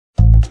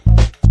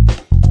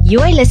You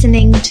are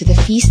listening to the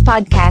Feast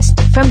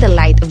Podcast from the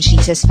Light of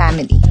Jesus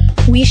family.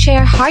 We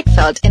share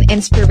heartfelt and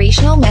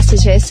inspirational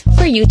messages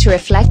for you to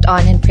reflect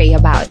on and pray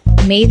about.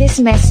 May this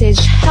message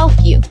help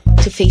you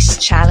to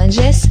face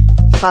challenges,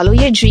 follow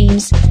your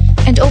dreams,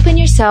 and open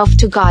yourself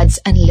to God's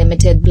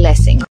unlimited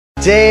blessing.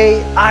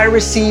 Today, I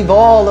receive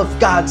all of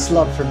God's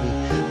love for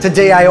me.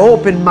 Today, I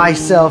open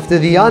myself to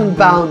the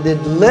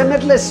unbounded,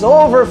 limitless,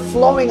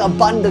 overflowing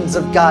abundance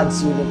of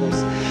God's universe.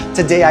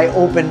 Today, I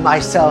open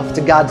myself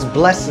to God's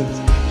blessings,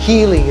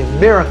 healing,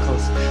 and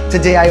miracles.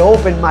 Today, I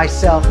open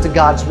myself to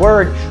God's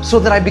Word so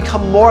that I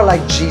become more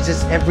like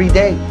Jesus every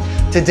day.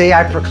 Today,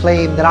 I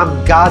proclaim that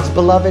I'm God's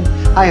beloved,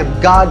 I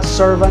am God's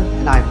servant,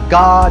 and I am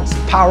God's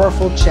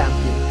powerful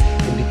champion.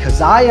 And because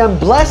I am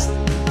blessed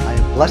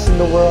in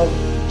the world.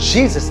 In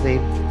Jesus'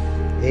 name,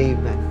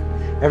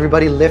 amen.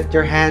 Everybody lift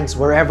your hands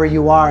wherever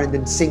you are and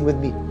then sing with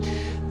me.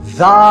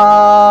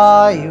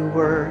 Thy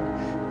word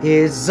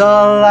is a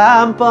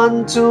lamp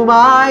unto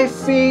my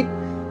feet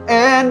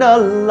and a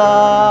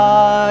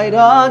light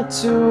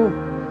unto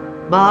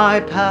my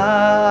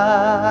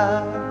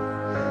path.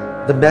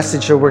 The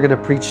message that we're going to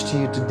preach to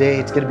you today,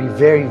 it's going to be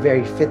very,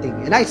 very fitting.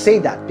 And I say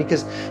that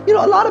because, a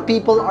lot of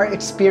people are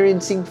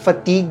experiencing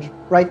fatigue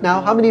right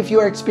now. How many of you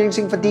are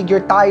experiencing fatigue?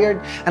 You're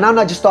tired. And I'm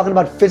not just talking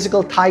about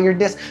physical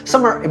tiredness.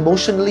 Some are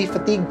emotionally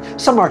fatigued.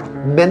 Some are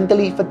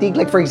mentally fatigued.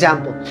 Like, for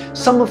example,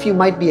 some of you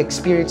might be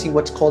experiencing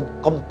what's called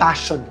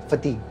compassion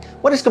fatigue.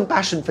 What is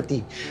compassion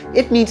fatigue?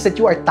 It means that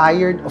you are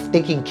tired of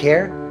taking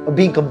care, of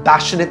being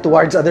compassionate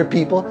towards other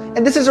people.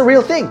 And this is a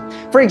real thing.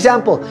 For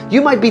example,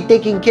 you might be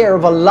taking care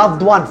of a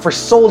loved one for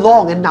so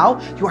long and now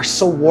you are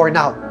so worn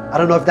out. I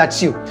don't know if that's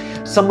you.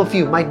 Some of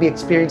you might be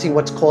experiencing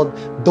what's called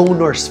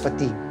donor's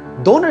fatigue.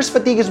 Donor's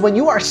fatigue is when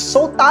you are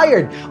so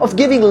tired of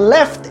giving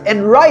left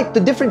and right to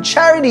different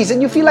charities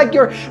and you feel like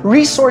your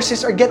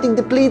resources are getting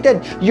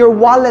depleted. Your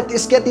wallet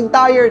is getting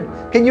tired.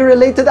 Can you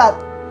relate to that?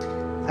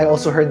 I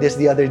also heard this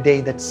the other day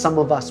that some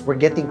of us were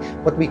getting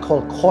what we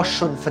call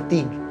caution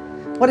fatigue.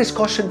 What is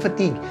caution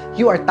fatigue?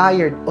 You are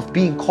tired of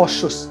being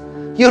cautious.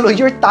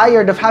 You're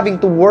tired of having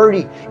to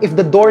worry if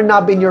the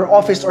doorknob in your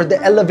office or the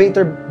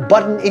elevator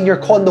button in your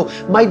condo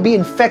might be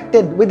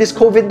infected with this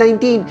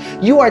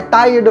COVID-19. You are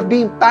tired of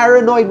being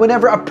paranoid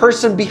whenever a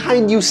person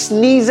behind you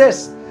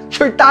sneezes.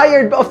 You're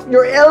tired of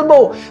your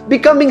elbow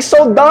becoming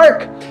so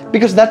dark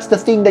because that's the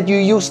thing that you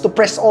use to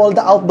press all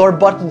the outdoor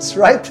buttons,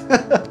 right?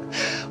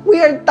 We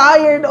are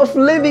tired of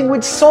living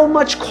with so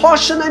much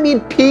caution.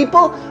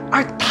 People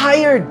are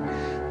tired.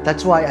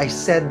 That's why I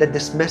said that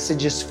this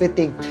message is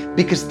fitting,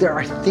 because there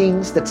are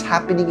things that's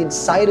happening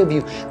inside of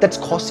you that's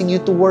causing you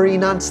to worry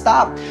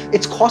nonstop.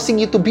 It's causing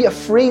you to be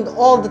afraid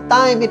all the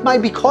time. It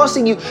might be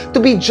causing you to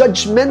be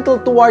judgmental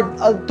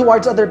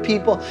towards other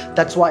people.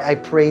 That's why I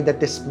pray that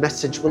this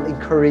message will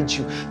encourage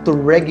you to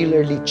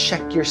regularly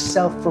check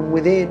yourself from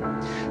within.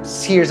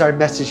 Here's our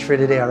message for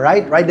today, all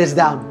right? Write this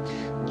down.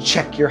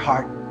 Check your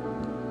heart.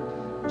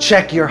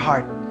 Check your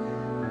heart.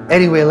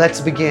 Anyway, let's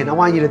begin. I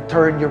want you to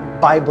turn your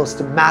Bibles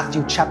to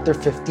Matthew chapter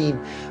 15,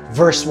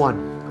 verse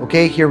 1.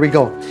 Okay, here we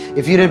go.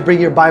 If you didn't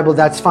bring your Bible,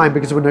 that's fine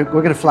because we're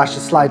going to flash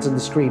the slides on the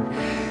screen.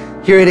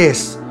 Here it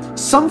is.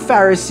 Some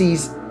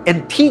Pharisees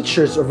and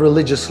teachers of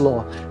religious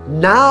law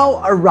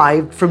now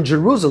arrived from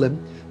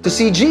Jerusalem to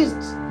see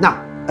Jesus.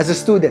 Now, as a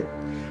student,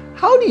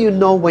 how do you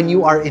know when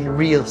you are in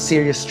real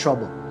serious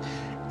trouble?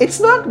 It's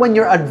not when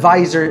your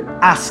advisor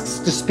asks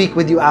to speak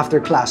with you after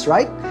class,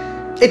 right?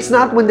 It's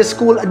not when the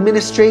school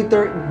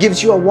administrator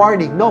gives you a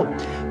warning, no.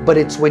 But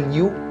it's when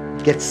you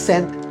get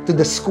sent to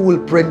the school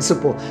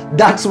principal.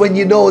 That's when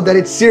you know that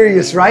it's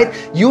serious, right?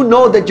 You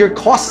know that you're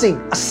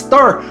causing a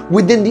stir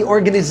within the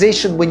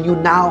organization when you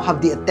now have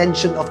the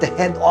attention of the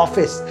head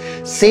office.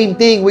 Same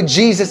thing with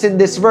Jesus in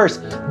this verse.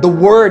 The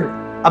word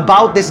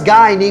about this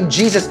guy named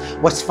Jesus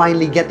was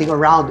finally getting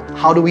around.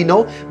 How do we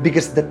know?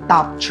 Because the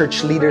top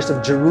church leaders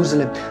of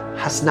Jerusalem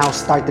has now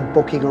started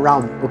poking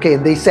around. Okay,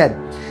 and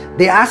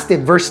they asked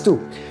him, verse 2,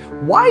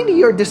 why do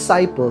your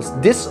disciples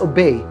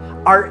disobey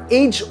our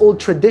age-old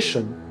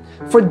tradition?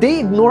 For they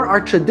ignore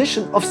our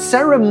tradition of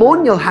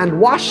ceremonial hand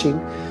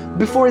washing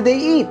before they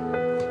eat.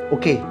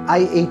 Okay,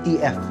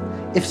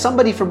 IATF. If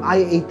somebody from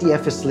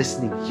IATF is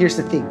listening, here's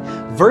the thing.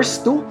 Verse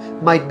 2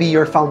 might be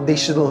your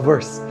foundational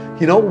verse.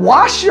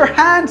 Wash your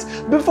hands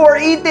before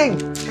eating.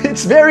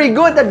 It's very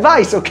good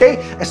advice, okay?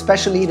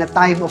 Especially in a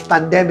time of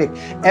pandemic.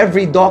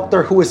 Every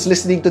doctor who is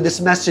listening to this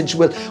message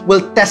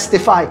will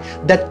testify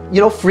that,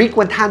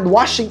 frequent hand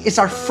washing is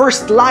our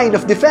first line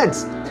of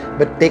defense.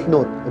 But take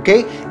note,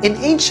 okay? In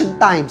ancient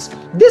times,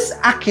 this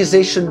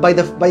accusation by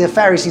the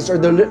Pharisees or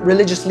the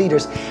religious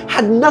leaders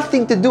had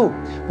nothing to do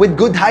with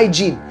good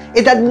hygiene.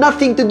 It had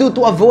nothing to do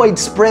to avoid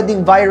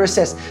spreading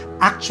viruses.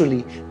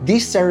 Actually,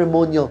 these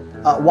ceremonial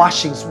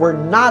washings were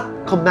not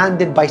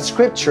commanded by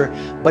Scripture,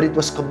 but it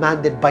was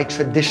commanded by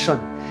tradition.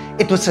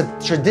 It was a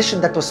tradition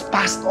that was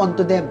passed on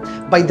to them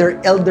by their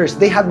elders.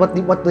 They had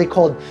what they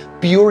called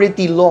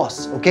purity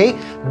laws, okay?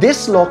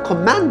 This law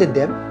commanded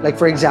them, like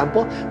for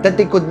example, that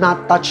they could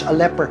not touch a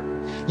leper.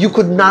 You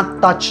could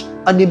not touch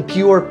an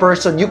impure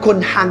person. You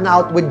couldn't hang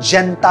out with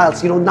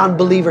Gentiles,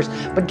 non-believers.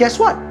 But guess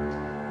what?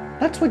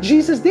 That's what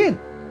Jesus did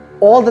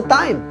all the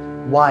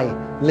time. Why?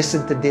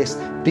 Listen to this.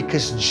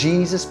 Because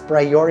Jesus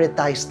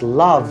prioritized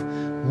love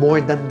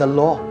more than the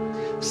law.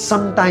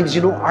 Sometimes,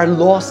 our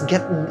laws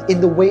get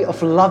in the way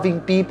of loving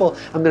people.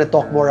 I'm going to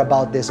talk more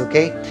about this,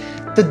 okay?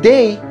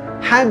 Today,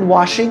 hand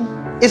washing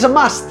is a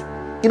must.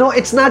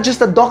 It's not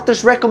just a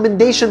doctor's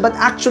recommendation, but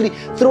actually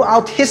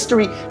throughout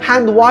history,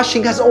 hand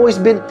washing has always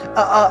been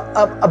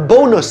a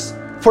bonus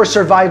for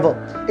survival.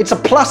 It's a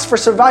plus for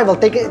survival.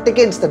 Take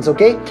instance,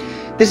 okay?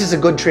 This is a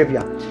good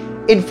trivia.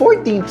 In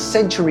 14th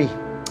century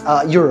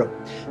Europe,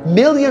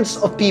 millions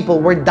of people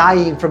were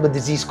dying from a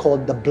disease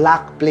called the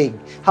Black Plague.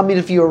 How many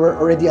of you were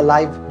already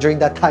alive during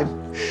that time?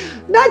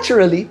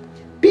 Naturally,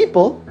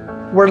 people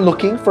were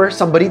looking for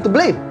somebody to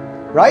blame,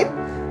 right?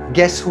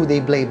 Guess who they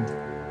blamed?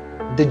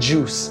 The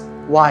Jews.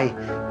 Why?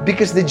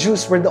 Because the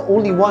Jews were the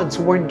only ones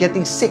who weren't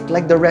getting sick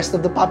like the rest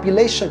of the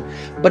population.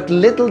 But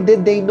little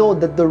did they know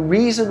that the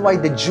reason why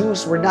the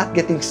Jews were not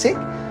getting sick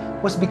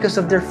was because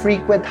of their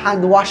frequent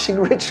hand-washing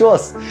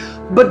rituals.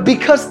 But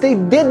because they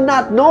did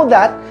not know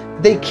that,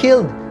 they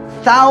killed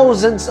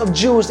thousands of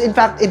Jews. In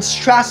fact, in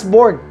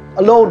Strasbourg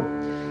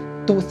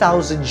alone,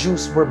 2,000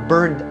 Jews were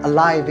burned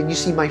alive. And you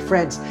see, my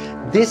friends,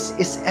 this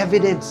is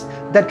evidence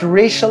that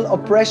racial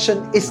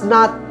oppression is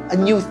not a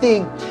new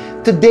thing.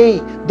 Today,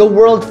 the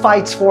world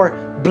fights for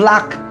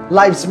Black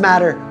Lives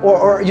Matter,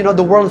 or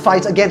the world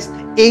fights against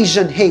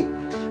Asian hate.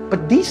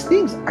 But these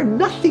things are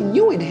nothing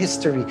new in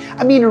history.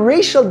 I mean,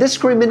 racial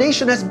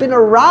discrimination has been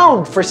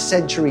around for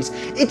centuries.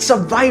 It's a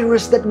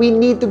virus that we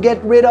need to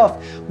get rid of.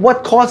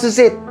 What causes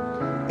it?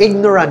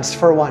 Ignorance,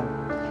 for one.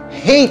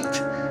 Hate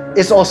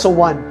is also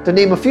one, to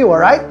name a few, all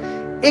right?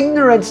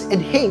 Ignorance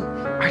and hate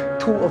are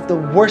two of the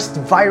worst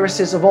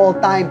viruses of all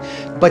time.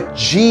 But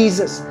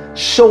Jesus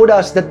showed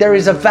us that there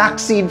is a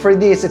vaccine for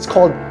this. It's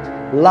called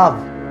love.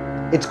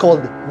 It's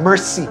called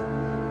mercy.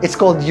 It's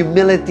called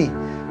humility.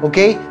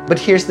 Okay? But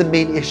here's the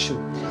main issue.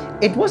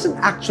 It wasn't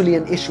actually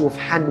an issue of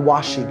hand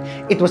washing.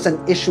 It was an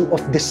issue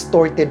of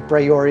distorted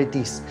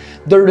priorities.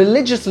 The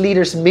religious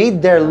leaders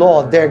made their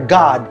law their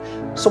God.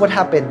 So what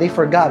happened? They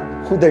forgot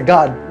who their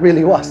God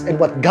really was and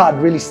what God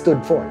really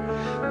stood for.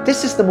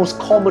 This is the most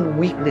common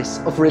weakness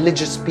of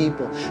religious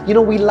people.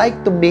 We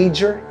like to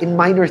major in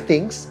minor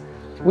things.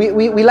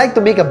 We like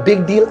to make a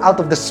big deal out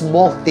of the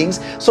small things.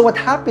 So what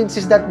happens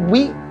is that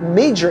we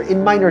major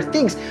in minor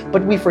things,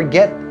 but we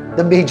forget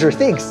the major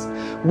things.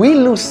 We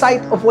lose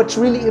sight of what's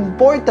really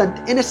important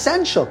and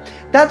essential.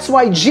 That's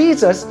why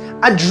Jesus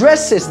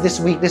addresses this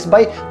weakness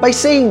by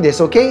saying this,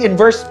 okay? In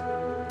verse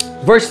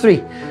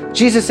 3,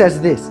 Jesus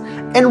says this,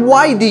 "And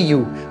why do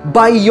you,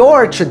 by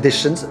your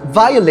traditions,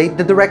 violate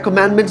the direct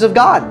commandments of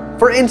God?"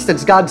 For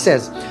instance, God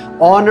says,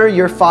 "Honor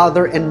your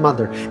father and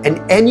mother, and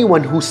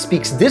anyone who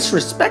speaks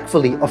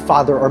disrespectfully of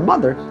father or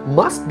mother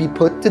must be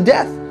put to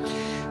death."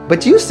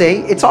 But you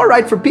say it's all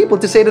right for people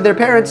to say to their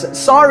parents,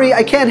 "Sorry,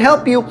 I can't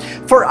help you,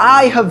 for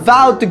I have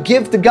vowed to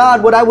give to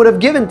God what I would have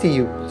given to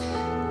you."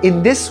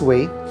 In this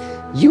way,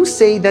 you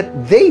say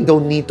that they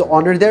don't need to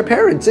honor their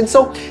parents. And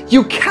so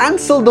you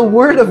cancel the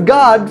word of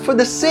God for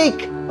the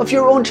sake of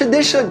your own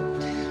tradition.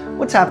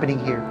 What's happening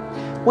here?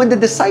 When the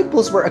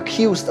disciples were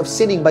accused of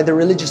sinning by the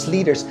religious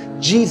leaders,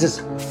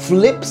 Jesus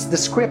flips the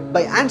script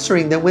by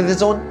answering them with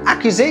his own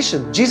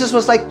accusation. Jesus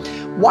was like,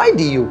 "Why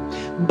do you,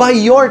 by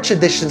your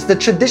traditions, the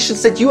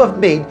traditions that you have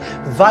made,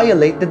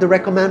 violate the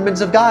direct commandments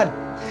of God?"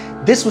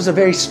 This was a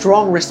very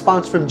strong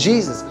response from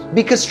Jesus,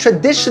 because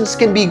traditions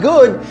can be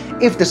good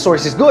if the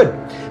source is good.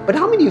 But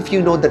how many of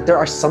you know that there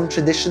are some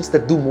traditions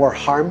that do more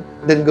harm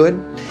than good?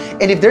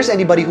 And if there's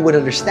anybody who would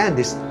understand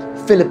this,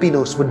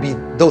 Filipinos would be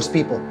those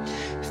people.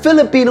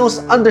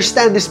 Filipinos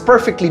understand this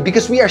perfectly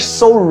because we are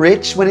so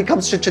rich when it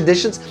comes to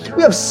traditions.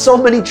 We have so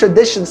many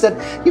traditions that,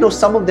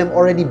 some of them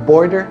already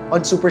border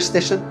on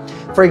superstition.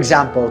 For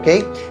example,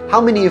 okay,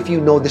 how many of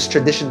you know this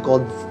tradition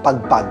called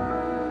pagpag?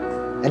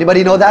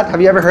 Anybody know that?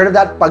 Have you ever heard of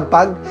that,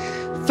 pagpag?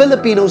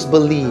 Filipinos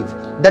believe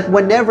that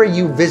whenever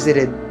you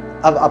visited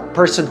a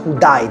person who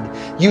died,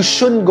 you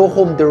shouldn't go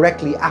home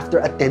directly after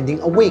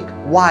attending a wake.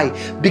 Why?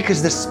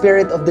 Because the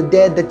spirit of the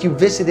dead that you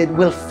visited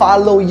will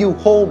follow you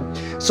home.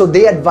 So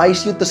they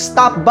advise you to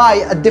stop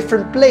by a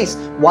different place.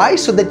 Why?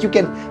 So that you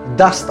can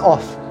dust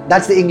off.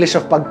 That's the English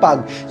of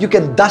pagpag. You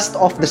can dust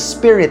off the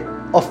spirit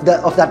of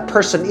that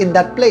person in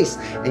that place.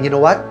 And you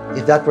know what?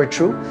 If that were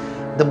true,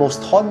 the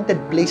most haunted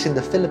place in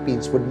the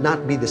Philippines would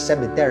not be the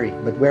cemetery,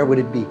 but where would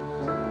it be?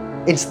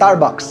 In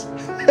Starbucks.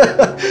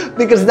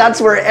 Because that's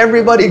where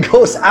everybody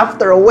goes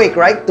after a wake,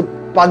 right? To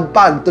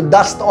pagpag, to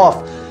dust off.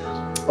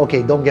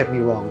 Okay, don't get me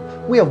wrong.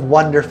 We have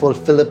wonderful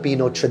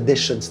Filipino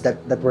traditions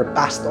that were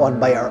passed on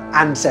by our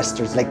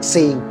ancestors, like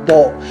saying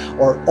po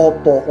or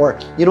opo, or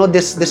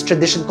this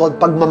tradition called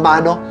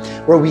pagmamano,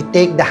 where we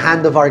take the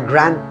hand of our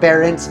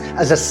grandparents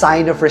as a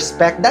sign of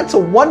respect. That's a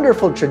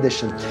wonderful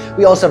tradition.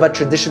 We also have a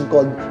tradition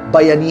called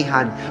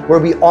bayanihan, where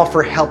we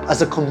offer help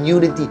as a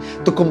community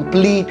to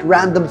complete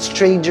random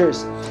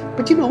strangers.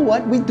 But you know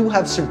what? We do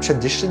have some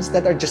traditions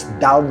that are just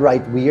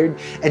downright weird,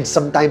 and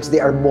sometimes they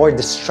are more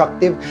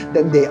destructive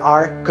than they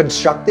are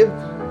constructive.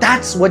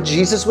 That's what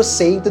Jesus was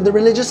saying to the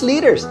religious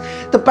leaders.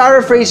 To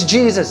paraphrase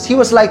Jesus, he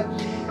was like,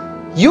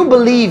 you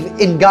believe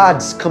in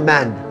God's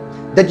command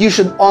that you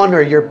should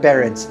honor your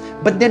parents.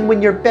 But then when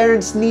your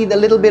parents need a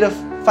little bit of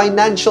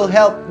financial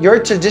help,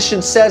 your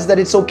tradition says that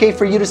it's okay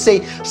for you to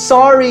say,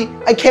 sorry,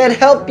 I can't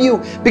help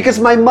you because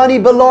my money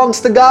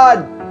belongs to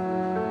God.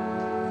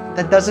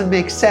 That doesn't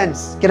make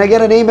sense. Can I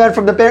get an amen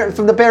from the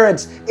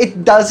parents?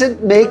 It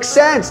doesn't make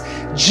sense.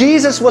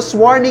 Jesus was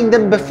warning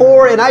them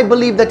before, and I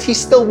believe that he's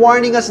still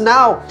warning us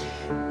now.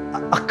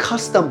 A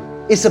custom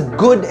is a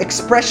good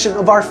expression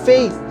of our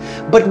faith.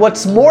 But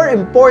what's more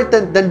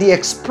important than the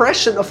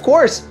expression, of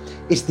course,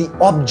 is the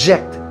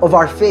object of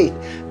our faith.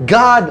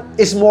 God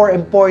is more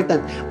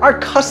important. Our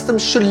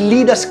customs should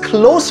lead us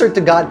closer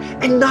to God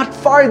and not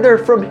farther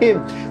from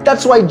Him.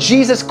 That's why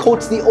Jesus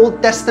quotes the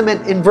Old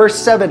Testament in verse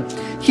 7.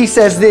 He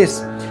says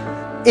this,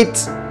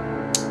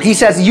 he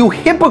says, you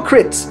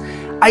hypocrites,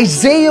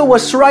 Isaiah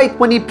was right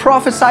when he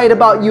prophesied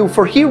about you,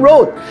 for he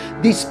wrote,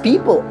 these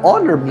people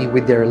honor me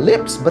with their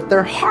lips, but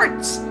their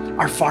hearts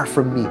are far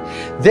from me.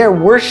 Their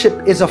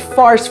worship is a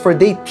farce, for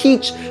they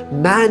teach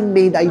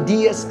man-made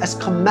ideas as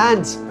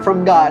commands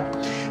from God.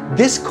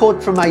 This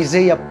quote from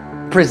Isaiah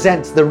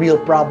presents the real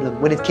problem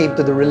when it came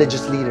to the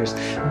religious leaders,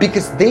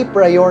 because they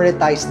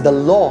prioritized the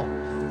law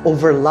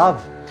over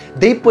love.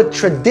 They put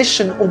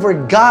tradition over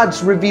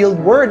God's revealed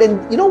word.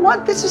 And you know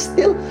what? This is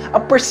still a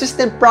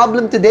persistent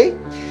problem today.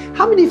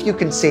 How many of you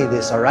can say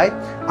this, all right?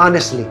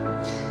 Honestly,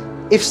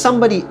 if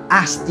somebody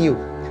asked you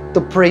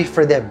to pray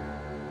for them,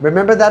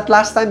 remember that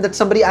last time that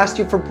somebody asked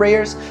you for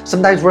prayers?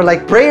 Sometimes we're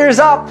like, prayers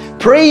up,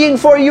 praying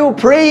for you,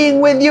 praying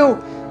with you.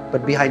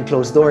 But behind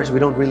closed doors, we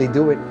don't really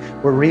do it.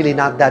 We're really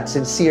not that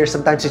sincere.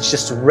 Sometimes it's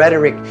just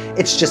rhetoric.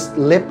 It's just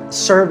lip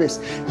service.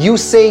 You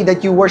say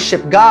that you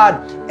worship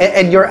God,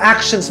 and your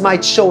actions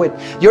might show it.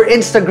 Your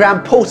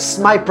Instagram posts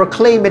might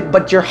proclaim it,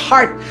 but your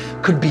heart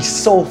could be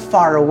so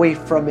far away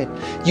from it.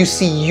 You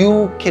see,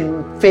 you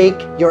can fake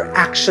your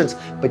actions,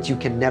 but you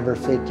can never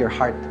fake your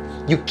heart.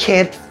 You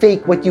can't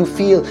fake what you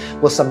feel.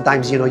 Well,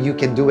 sometimes, you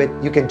can do it.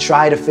 You can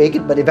try to fake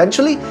it, but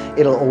eventually,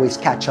 it'll always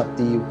catch up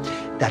to you.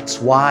 That's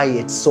why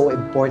it's so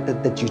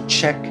important that you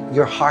check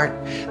your heart.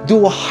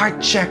 Do a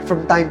heart check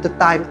from time to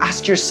time.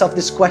 Ask yourself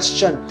this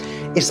question,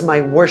 is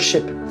my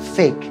worship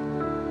fake?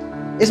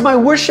 Is my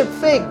worship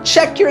fake?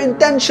 Check your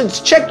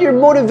intentions. Check your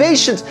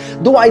motivations.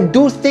 Do I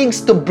do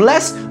things to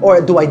bless, or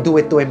do I do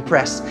it to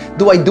impress?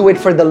 Do I do it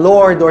for the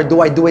Lord, or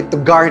do I do it to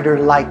garner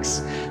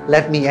likes?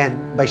 Let me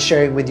end by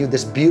sharing with you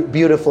this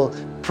beautiful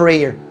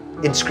prayer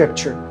in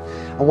Scripture.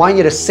 I want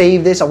you to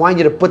save this. I want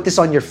you to put this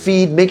on your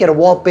feed. Make it a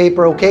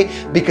wallpaper, okay?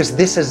 Because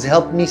this has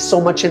helped me so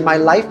much in my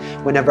life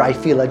whenever I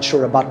feel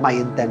unsure about my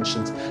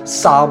intentions.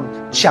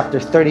 Psalm chapter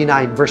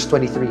 39, verse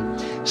 23.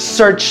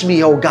 Search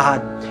me, O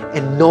God,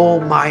 and know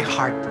my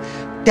heart.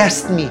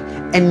 Test me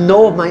and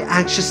know my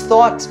anxious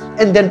thoughts.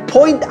 And then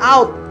point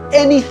out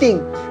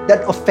anything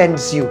that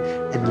offends you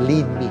and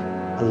lead me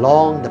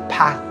along the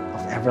path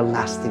of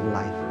everlasting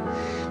life.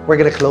 We're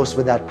going to close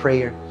with that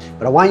prayer.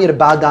 But I want you to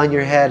bow down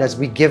your head as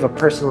we give a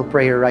personal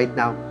prayer right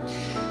now.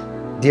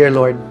 Dear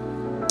Lord,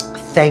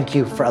 thank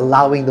you for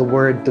allowing the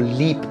word to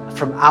leap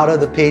from out of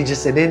the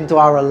pages and into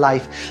our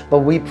life.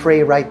 But we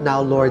pray right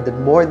now, Lord, that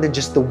more than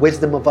just the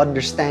wisdom of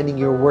understanding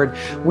your word,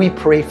 we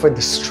pray for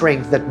the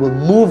strength that will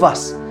move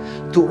us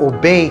to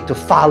obey, to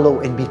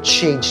follow, and be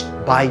changed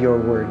by your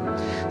word.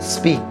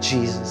 Speak,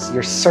 Jesus.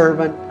 Your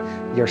servant,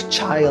 your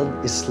child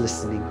is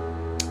listening.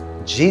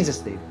 In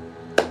Jesus' name,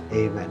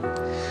 amen.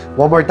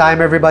 One more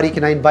time, everybody,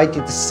 can I invite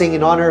you to sing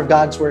in honor of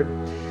God's word?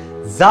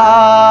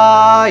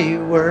 Thy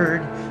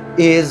word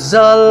is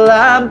a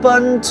lamp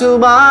unto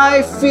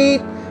my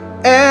feet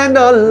and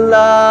a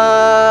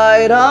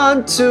light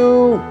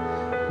unto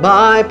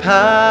my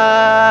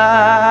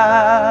path.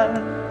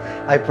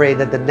 I pray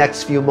that the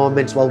next few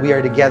moments while we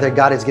are together,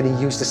 God is going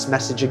to use this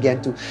message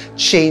again to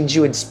change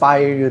you,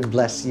 inspire you, and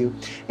bless you.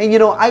 And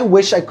I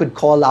wish I could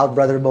call out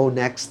Brother Mo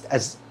next,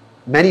 as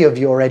many of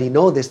you already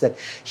know this, that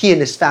he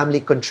and his family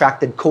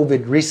contracted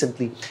COVID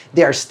recently.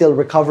 They are still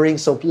recovering,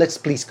 so let's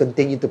please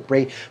continue to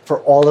pray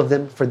for all of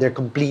them, for their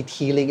complete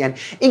healing. And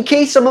in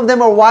case some of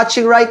them are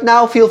watching right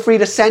now, feel free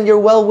to send your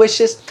well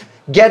wishes.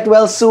 Get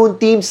well soon,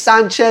 Team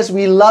Sanchez.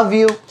 We love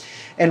you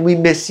and we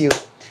miss you.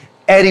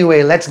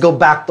 Anyway, let's go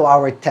back to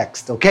our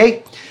text,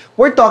 okay?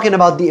 We're talking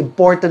about the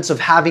importance of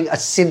having a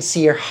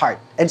sincere heart.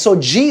 And so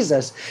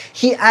Jesus,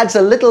 he adds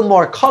a little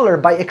more color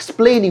by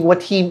explaining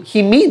what he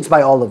means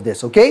by all of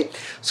this, okay?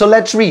 So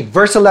let's read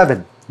verse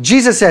 11.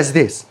 Jesus says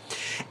this,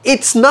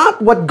 It's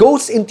not what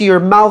goes into your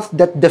mouth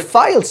that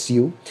defiles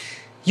you.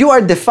 You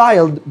are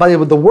defiled by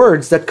the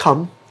words that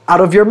come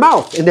out of your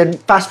mouth. And then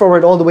fast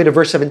forward all the way to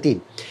verse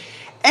 17.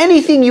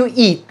 Anything you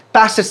eat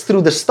passes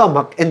through the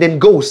stomach and then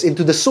goes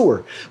into the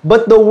sewer.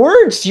 But the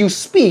words you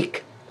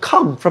speak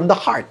come from the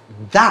heart.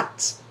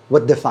 That's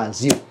what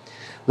defiles you.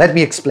 Let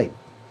me explain.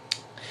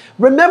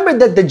 Remember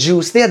that the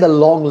Jews, they had a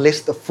long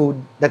list of food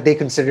that they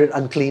considered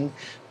unclean.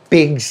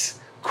 Pigs,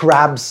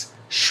 crabs,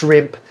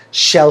 shrimp,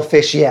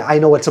 shellfish. Yeah, I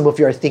know what some of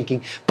you are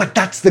thinking, but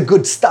that's the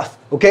good stuff,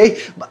 okay?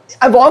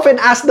 I've often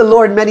asked the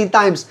Lord many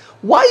times,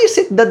 why is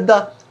it that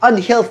the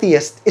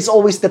unhealthiest is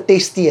always the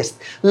tastiest?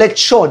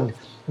 Lechon,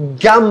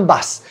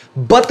 gambas,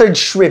 buttered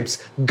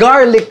shrimps,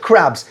 garlic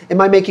crabs.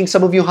 Am I making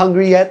some of you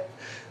hungry yet?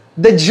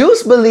 The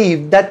Jews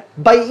believed that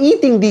by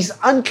eating these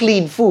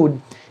unclean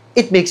food,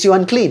 it makes you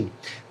unclean.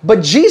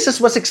 But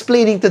Jesus was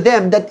explaining to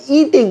them that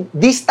eating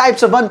these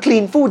types of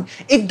unclean food,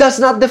 it does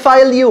not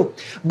defile you.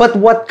 But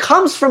what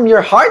comes from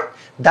your heart,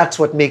 that's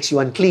what makes you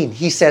unclean.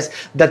 He says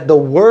that the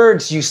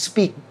words you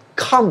speak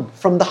come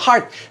from the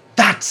heart.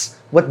 That's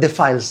what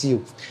defiles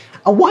you.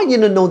 I want you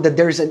to know that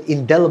there is an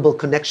indelible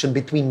connection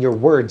between your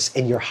words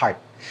and your heart.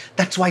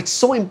 That's why it's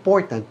so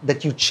important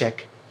that you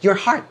check your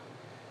heart.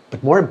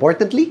 But more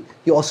importantly,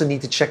 you also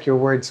need to check your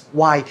words.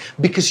 Why?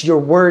 Because your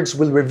words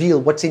will reveal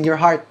what's in your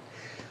heart.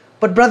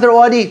 But Brother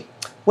Audie,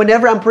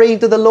 whenever I'm praying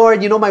to the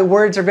Lord, my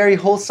words are very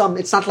wholesome.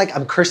 It's not like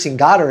I'm cursing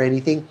God or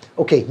anything.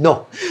 Okay,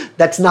 no,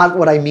 that's not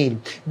what I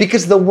mean.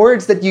 Because the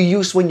words that you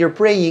use when you're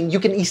praying, you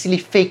can easily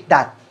fake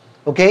that.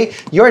 Okay?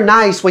 You're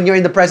nice when you're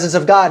in the presence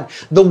of God.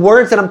 The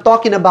words that I'm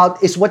talking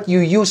about is what you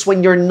use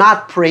when you're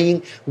not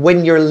praying,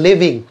 when you're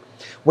living.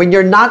 When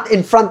you're not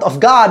in front of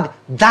God,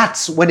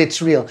 that's when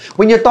it's real.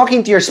 When you're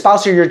talking to your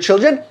spouse or your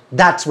children,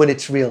 that's when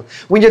it's real.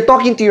 When you're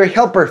talking to your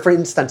helper, for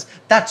instance,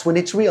 that's when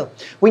it's real.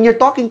 When you're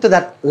talking to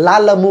that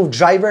Lala Move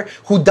driver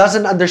who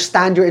doesn't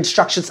understand your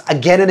instructions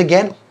again and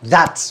again,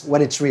 that's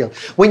when it's real.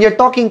 When you're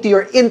talking to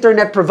your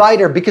internet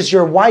provider because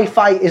your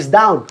Wi-Fi is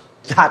down,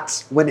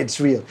 that's when it's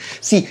real.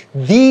 See,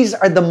 these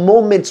are the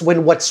moments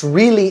when what's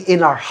really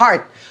in our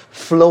heart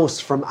flows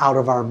from out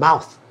of our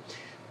mouth.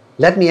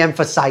 Let me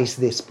emphasize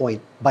this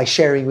point by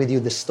sharing with you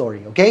this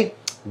story, okay?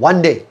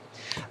 One day,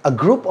 a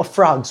group of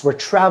frogs were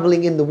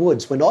traveling in the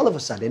woods when all of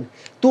a sudden,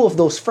 two of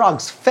those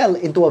frogs fell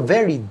into a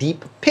very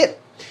deep pit.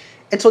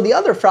 And so the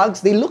other frogs,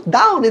 they looked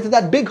down into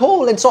that big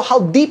hole and saw how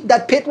deep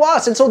that pit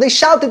was. And so they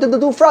shouted to the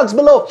two frogs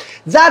below,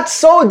 "That's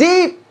so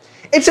deep!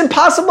 It's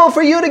impossible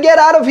for you to get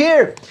out of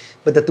here!"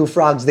 But the two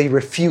frogs, they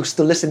refused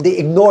to listen. They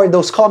ignored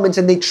those comments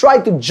and they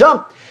tried to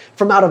jump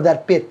from out of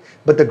that pit.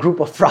 But the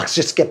group of frogs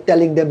just kept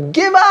telling them,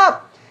 "Give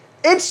up!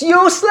 It's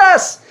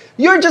useless!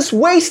 You're just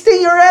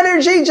wasting your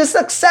energy. Just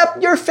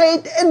accept your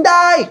fate and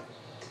die."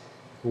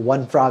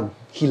 One frog,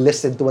 he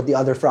listened to what the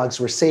other frogs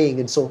were saying.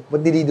 And so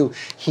what did he do?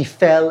 He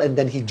fell and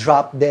then he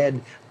dropped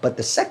dead. But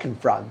the second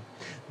frog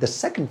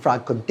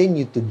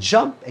continued to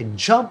jump and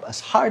jump as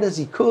hard as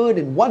he could.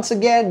 And once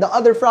again, the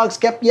other frogs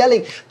kept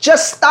yelling,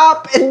 "Just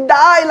stop and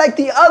die like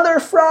the other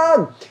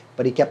frog."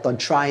 But he kept on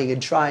trying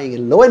and trying.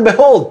 And lo and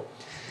behold,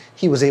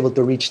 he was able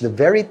to reach the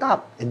very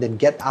top and then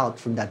get out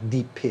from that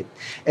deep pit.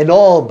 And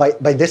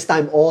by this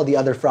time, all the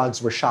other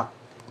frogs were shocked.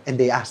 And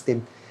they asked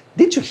him,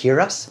 "Did you hear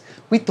us?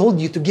 We told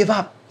you to give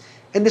up."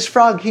 And this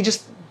frog, he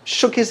just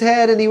shook his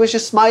head and he was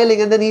just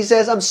smiling. And then he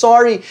says, "I'm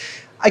sorry.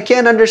 I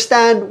can't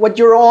understand what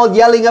you're all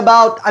yelling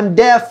about. I'm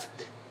deaf.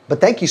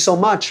 But thank you so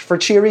much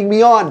for cheering me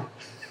on."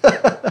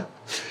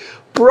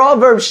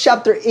 Proverbs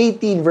chapter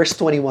 18 verse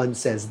 21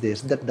 says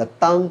this, that the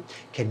tongue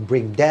can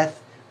bring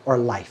death or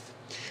life.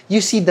 You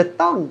see, the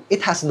tongue,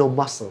 it has no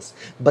muscles,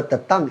 but the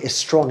tongue is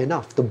strong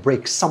enough to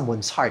break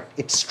someone's heart.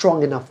 It's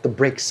strong enough to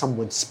break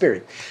someone's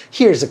spirit.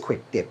 Here's a quick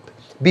tip.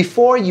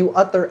 Before you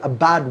utter a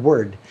bad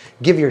word,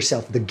 give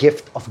yourself the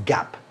gift of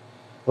gap.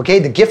 Okay,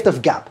 the gift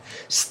of gap.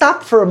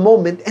 Stop for a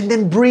moment and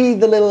then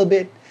breathe a little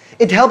bit.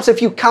 It helps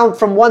if you count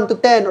from 1 to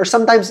 10 or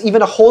sometimes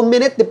even a whole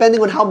minute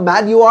depending on how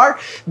mad you are,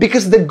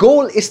 because the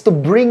goal is to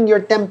bring your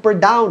temper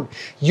down.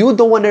 You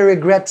don't want to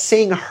regret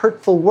saying a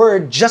hurtful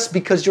word just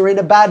because you're in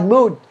a bad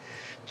mood.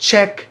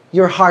 Check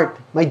your heart,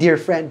 my dear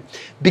friend,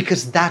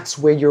 because that's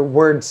where your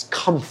words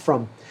come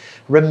from.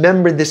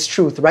 Remember this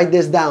truth, write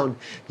this down.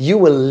 You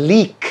will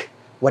leak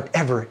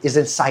whatever is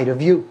inside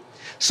of you.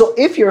 So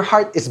if your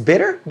heart is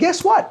bitter,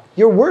 guess what?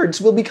 Your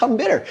words will become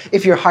bitter.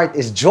 If your heart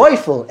is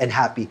joyful and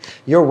happy,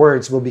 your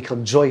words will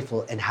become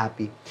joyful and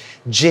happy.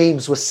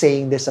 James was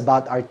saying this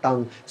about our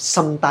tongue.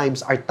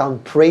 Sometimes our tongue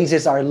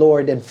praises our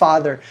Lord and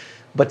Father,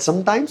 but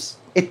sometimes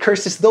it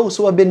curses those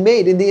who have been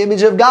made in the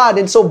image of God.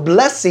 And so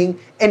blessing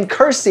and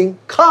cursing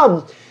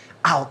come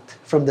out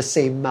from the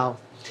same mouth.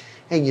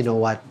 And you know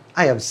what?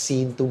 I have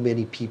seen too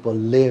many people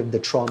live the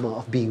trauma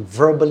of being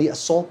verbally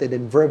assaulted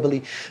and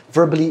verbally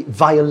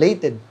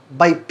violated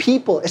by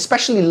people,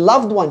 especially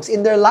loved ones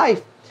in their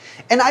life.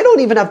 And I don't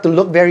even have to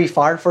look very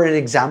far for an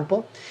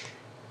example.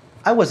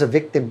 I was a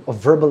victim of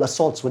verbal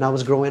assaults when I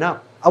was growing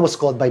up. I was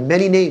called by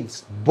many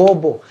names: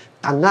 bobo,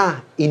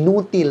 tanga,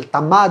 inutil,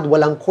 tamad,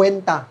 walang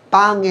kwenta,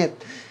 pangit.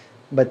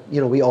 But,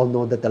 we all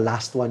know that the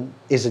last one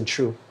isn't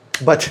true.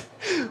 But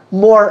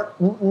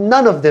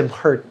none of them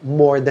hurt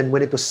more than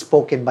when it was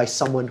spoken by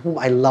someone whom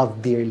I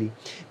love dearly.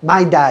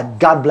 My dad,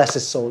 God bless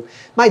his soul.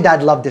 My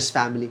dad loved his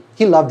family.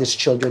 He loved his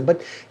children.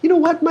 But you know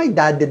what? My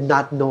dad did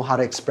not know how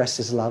to express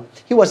his love.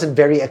 He wasn't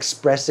very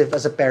expressive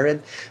as a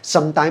parent.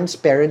 Sometimes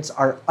parents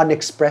are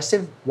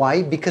unexpressive.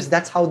 Why? Because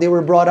that's how they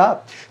were brought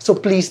up. So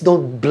please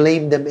don't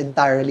blame them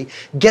entirely.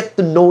 Get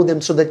to know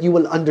them so that you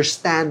will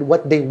understand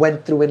what they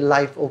went through in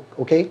life,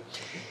 okay?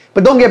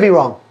 But don't get me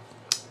wrong.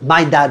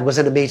 My dad was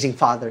an amazing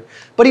father,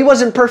 but he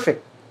wasn't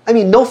perfect. I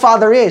mean, no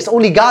father is.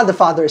 Only God the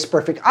Father is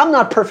perfect. I'm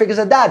not perfect as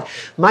a dad.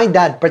 My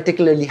dad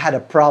particularly had a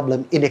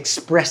problem in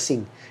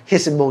expressing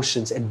his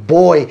emotions. And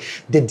boy,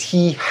 did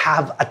he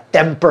have a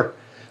temper.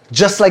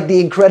 Just like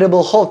the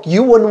Incredible Hulk,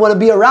 you wouldn't want to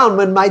be around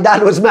when my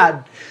dad was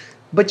mad.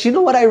 But you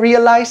know what I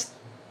realized?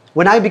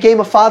 When I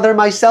became a father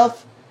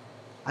myself,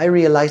 I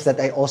realized that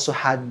I also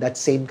had that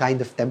same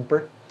kind of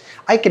temper.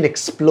 I can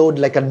explode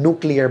like a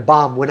nuclear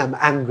bomb when I'm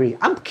angry.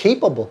 I'm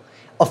capable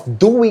of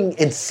doing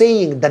and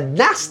saying the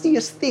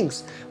nastiest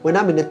things when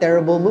I'm in a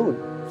terrible mood.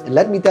 And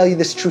let me tell you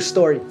this true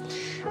story.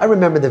 I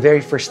remember the very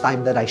first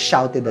time that I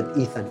shouted at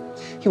Ethan.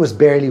 He was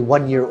barely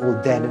 1 year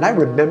old then, and I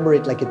remember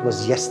it like it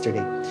was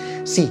yesterday.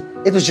 See,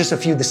 it was just a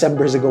few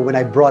Decembers ago when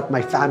I brought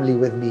my family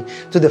with me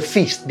to the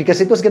feast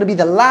because it was going to be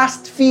the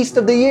last feast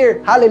of the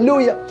year.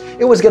 Hallelujah.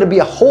 It was going to be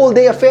a whole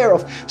day affair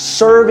of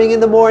serving in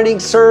the morning,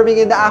 serving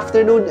in the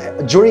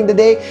afternoon, during the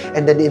day,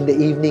 and then in the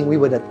evening we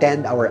would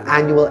attend our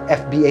annual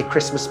FBA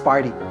Christmas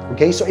party.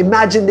 Okay, so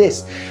imagine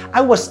this.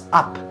 I was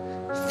up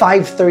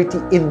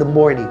 5:30 in the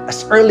morning,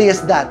 as early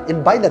as that,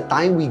 and by the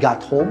time we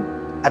got home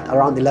at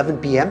around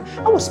 11 p.m.,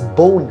 I was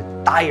bone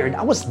tired.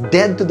 I was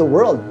dead to the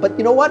world. But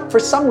you know what? For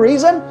some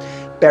reason,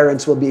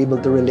 parents will be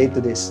able to relate to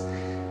this.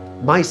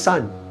 My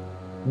son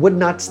would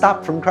not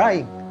stop from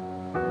crying.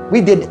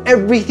 We did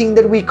everything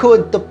that we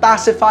could to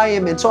pacify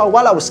him. And so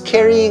while I was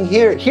carrying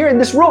here in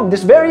this room,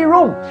 this very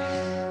room,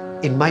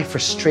 in my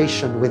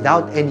frustration,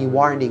 without any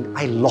warning,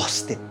 I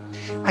lost it.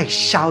 I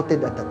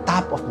shouted at the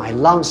top of my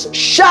lungs,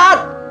 "Shut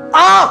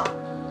up!"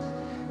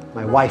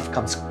 My wife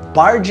comes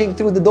barging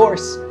through the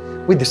doors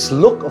with this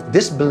look of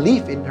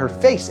disbelief in her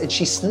face, and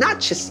she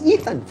snatches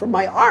Ethan from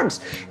my arms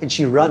and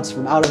she runs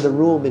from out of the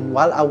room. And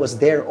while I was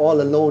there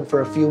all alone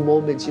for a few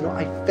moments,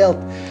 I felt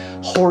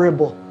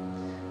horrible.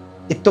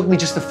 It took me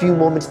just a few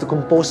moments to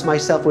compose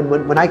myself.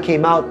 When I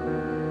came out,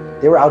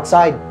 they were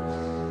outside.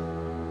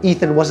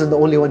 Ethan wasn't the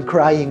only one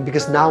crying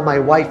because now my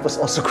wife was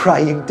also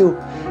crying too.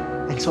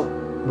 And so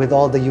with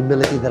all the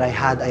humility that I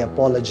had, I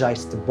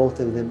apologized to both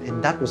of them,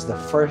 and that was the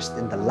first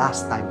and the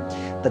last time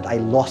that I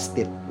lost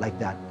it like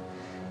that.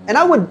 And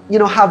I would,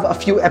 have a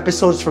few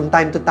episodes from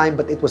time to time,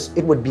 but it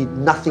would be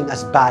nothing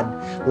as bad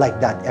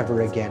like that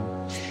ever again.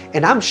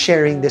 And I'm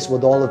sharing this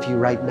with all of you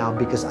right now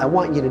because I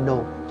want you to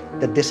know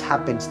that this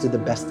happens to the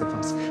best of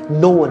us.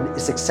 No one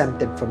is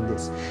exempted from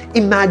this.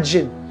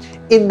 Imagine,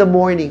 in the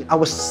morning, I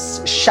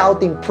was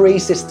shouting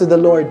praises to the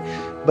Lord,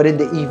 but in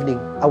the evening,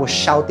 I was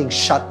shouting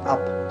 "shut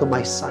up" to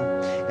my son.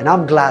 And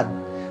I'm glad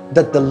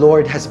that the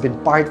Lord has been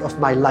part of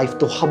my life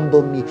to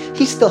humble me.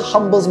 He still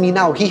humbles me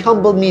now. He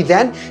humbled me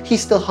then.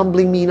 He's still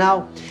humbling me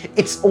now.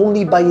 It's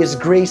only by His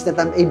grace that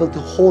I'm able to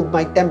hold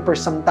my temper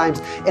sometimes.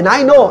 And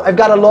I know I've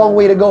got a long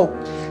way to go.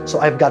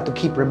 So I've got to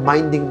keep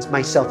reminding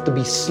myself to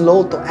be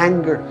slow to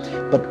anger,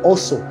 but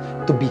also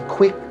to be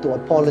quick to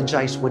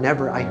apologize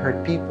whenever I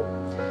hurt people.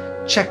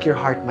 Check your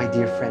heart, my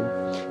dear friend.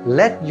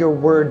 Let your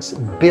words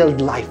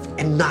build life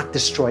and not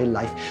destroy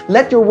life.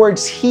 Let your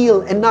words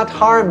heal and not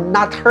harm,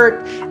 not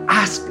hurt.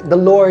 Ask the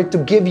Lord to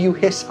give you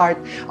His heart,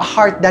 a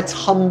heart that's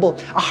humble,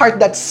 a heart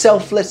that's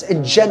selfless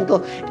and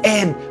gentle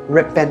and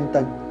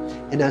repentant.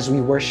 And as we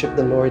worship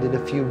the Lord in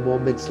a few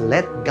moments,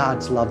 let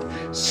God's love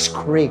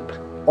scrape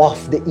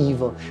off the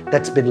evil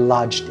that's been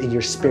lodged in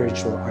your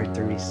spiritual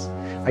arteries.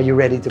 Are you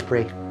ready to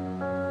pray?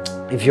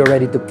 If you're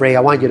ready to pray,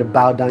 I want you to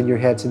bow down your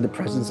heads in the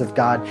presence of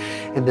God,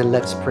 and then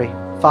let's pray.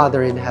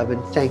 Father in heaven,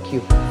 thank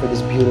you for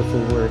this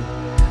beautiful word.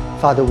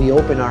 Father, we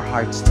open our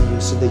hearts to you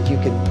so that you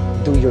can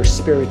do your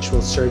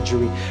spiritual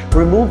surgery.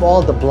 Remove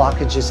all the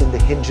blockages and the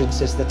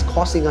hindrances that's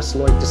causing us,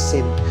 Lord, to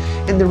sin,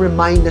 and then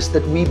remind us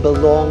that we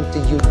belong to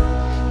you.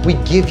 We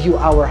give you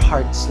our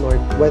hearts, Lord,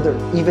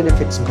 even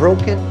if it's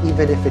broken,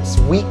 even if it's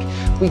weak,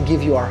 we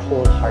give you our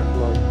whole heart,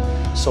 Lord.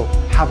 So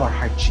have our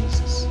heart,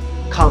 Jesus.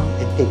 Come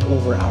and take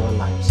over our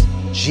lives.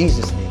 In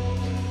Jesus' name,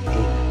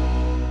 amen.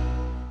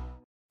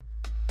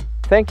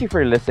 Thank you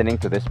for listening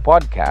to this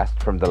podcast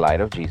from the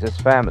Light of Jesus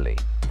family.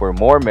 For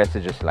more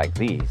messages like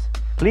these,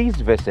 please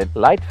visit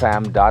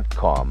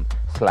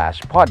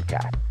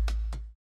lightfam.com/podcast.